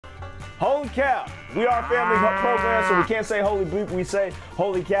Holy cow. We are a family program, so we can't say holy bleep. We say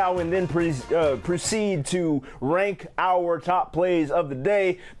holy cow and then proceed to rank our top plays of the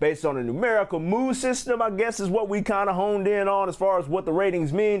day based on a numerical mood system, I guess is what we kind of honed in on as far as what the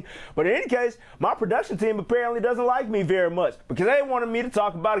ratings mean. But in any case, my production team apparently doesn't like me very much because they wanted me to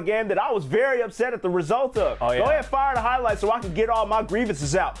talk about a game that I was very upset at the result of. Oh, yeah. Go ahead, fire the highlights so I can get all my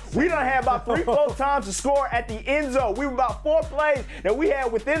grievances out. We done had about 3-4 times to score at the end zone. We were about 4 plays that we had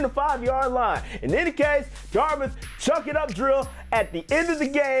within the 5-yard line. In any case, Dartmouth chuck it up drill at the end of the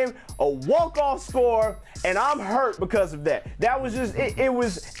game, a walk-off score, and I'm hurt because of that. That was just, it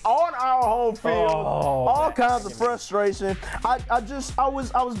was on our home field, all kinds of frustration. I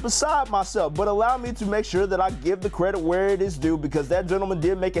was beside myself, but allow me to make sure that I give the credit where it is due because that gentleman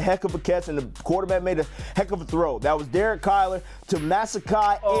did make a heck of a catch and the quarterback made a heck of a throw. That was Derek Kyler to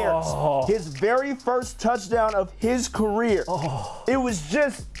Masakai Ernst, his very first touchdown of his career. It was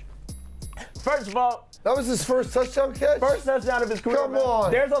just, first of all, that was his first touchdown catch? First touchdown of his career. Come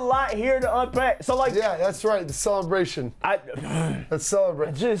on. There's a lot here to unpack. So, like. Yeah, that's right. The celebration. Let's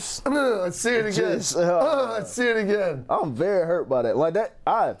celebrate. Let's see it again. Let's see it again. I'm very hurt by that. Like that.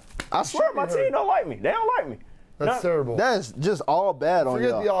 I swear my team don't like me. They don't like me. That's terrible. That's just all bad on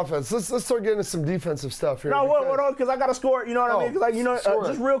y'all. Forget the offense. Let's start getting into some defensive stuff here. No, what? Because I got to score. You know what I mean? Like,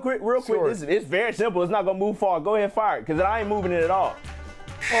 just real quick. It's very simple. It's not gonna move far. Go ahead, fire it. Because I ain't moving it at all.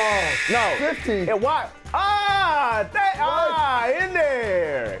 Oh, no. 50. And why? In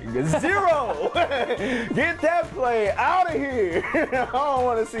there. 0. Get that play out of here. I don't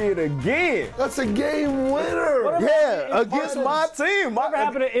want to see it again. That's a game winner. Against my team. What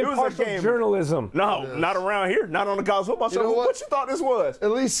happened to impartial journalism? No, not around here. Not on the college football show. You know what you thought this was?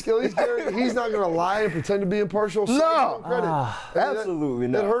 At least Gary, he's not going to lie and pretend to be impartial. So no. Absolutely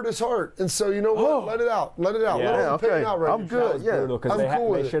not. That hurt his heart. And so, you know what? Let it out. Let it out. Yeah, let it pain out right I'm good. Yeah. Because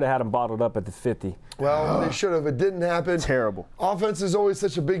they should have had him bottled up at the 50. Well, they should have. It didn't happen. Terrible. Offense is always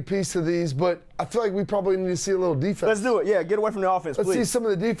such a big piece to these, but I feel like we probably need to see a little defense. Let's do it. Yeah, get away from the offense, Let's please. see some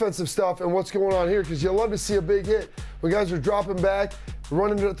of the defensive stuff and what's going on here because you'll love to see a big hit when guys are dropping back,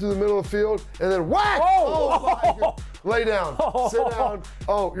 running it through the middle of the field, and then whack! Lay down. Sit down.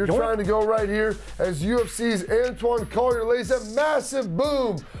 You're trying to go right here as UFC's Antwan Collier lays a massive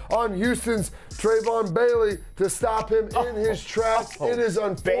boom on Houston's Trayvon Bailey to stop him in his tracks. It is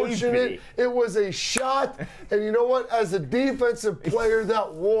unfortunate. Baby. It was a shot. And you know what? As a defensive player,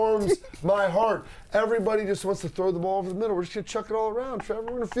 that warms my heart. Everybody just wants to throw the ball over the middle. We're just going to chuck it all around, Trevor.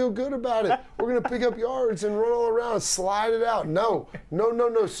 We're going to feel good about it. We're going to pick up yards and run all around, slide it out. No,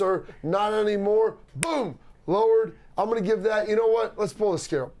 sir. Not anymore. Boom. Lowered. I'm going to give that, you know what? Let's pull the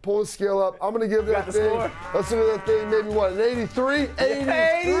scale. Pull the scale up. I'm going to give that thing, let's look at that thing, maybe what, an 83?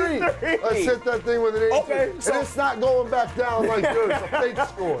 83. Let's hit that thing with an 83. Okay, so and it's not going back down like yours. It's a fake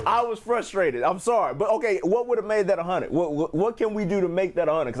score. I was frustrated. I'm sorry. But, okay, what would have made that 100? What can we do to make that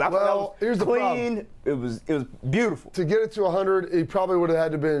 100? Because I thought that was clean. It was beautiful. To get it to 100, it probably would have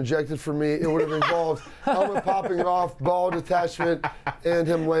had to been injected for me. It would have involved helmet popping it off, ball detachment, and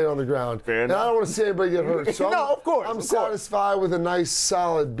him laying on the ground. Fair enough. And I don't want to see anybody get hurt. So no, of course. I'm satisfied with a nice,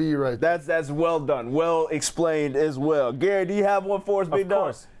 solid B right there. That's well done. Well explained as well. Gary, do you have one for us, big dog? Of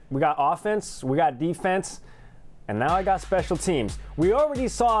course. We got offense, we got defense, and now I got special teams. We already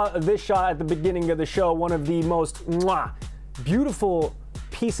saw this shot at the beginning of the show, one of the most beautiful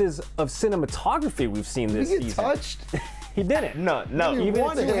pieces of cinematography we've seen this season. Did he get touched? He didn't. No. Even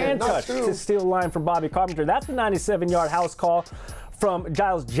a two-hand touch to steal a line from Bobby Carpenter. That's the 97-yard house call from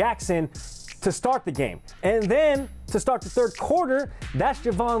Giles Jackson to start the game. And then to start the third quarter, that's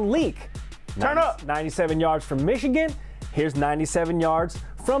Javon Leak. Turn up. 97 yards from Michigan. Here's 97 yards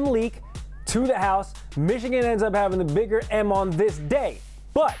from Leak to the house. Michigan ends up having the bigger M on this day.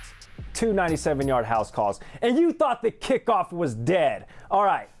 But 2 97-yard house calls. And you thought the kickoff was dead. All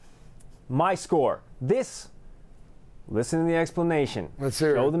right. My score. Listen to the explanation. Let's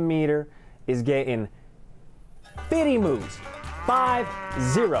hear it. Show the meter is getting 50 moves.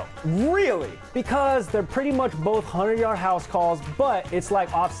 5-0. Really? Because they're pretty much both 100-yard house calls, but it's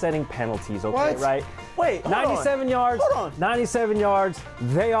like offsetting penalties, okay, right? Wait, 97 yards, 97 yards,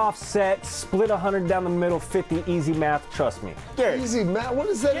 they offset, split 100 down the middle, 50, easy math, trust me. Gary. Easy math? What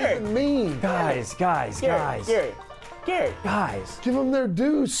does that even mean? Guys. Gary. Guys. Give them their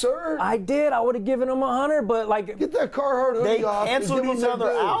due, sir. I did. I would have given them 100, but like. Get that Carhartt hoodie off. They canceled each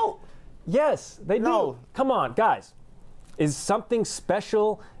other out? Yes, they do. Come on, guys. Is something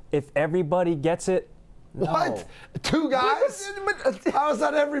special if everybody gets it? No. What? 2 guys? How is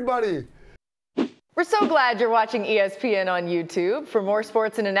that everybody? We're We're so glad you're watching ESPN on YouTube. For more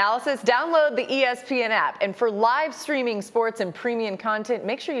sports and analysis, download the ESPN app. And for live streaming sports and premium content,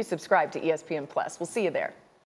 make sure you subscribe to ESPN Plus. We'll see you there.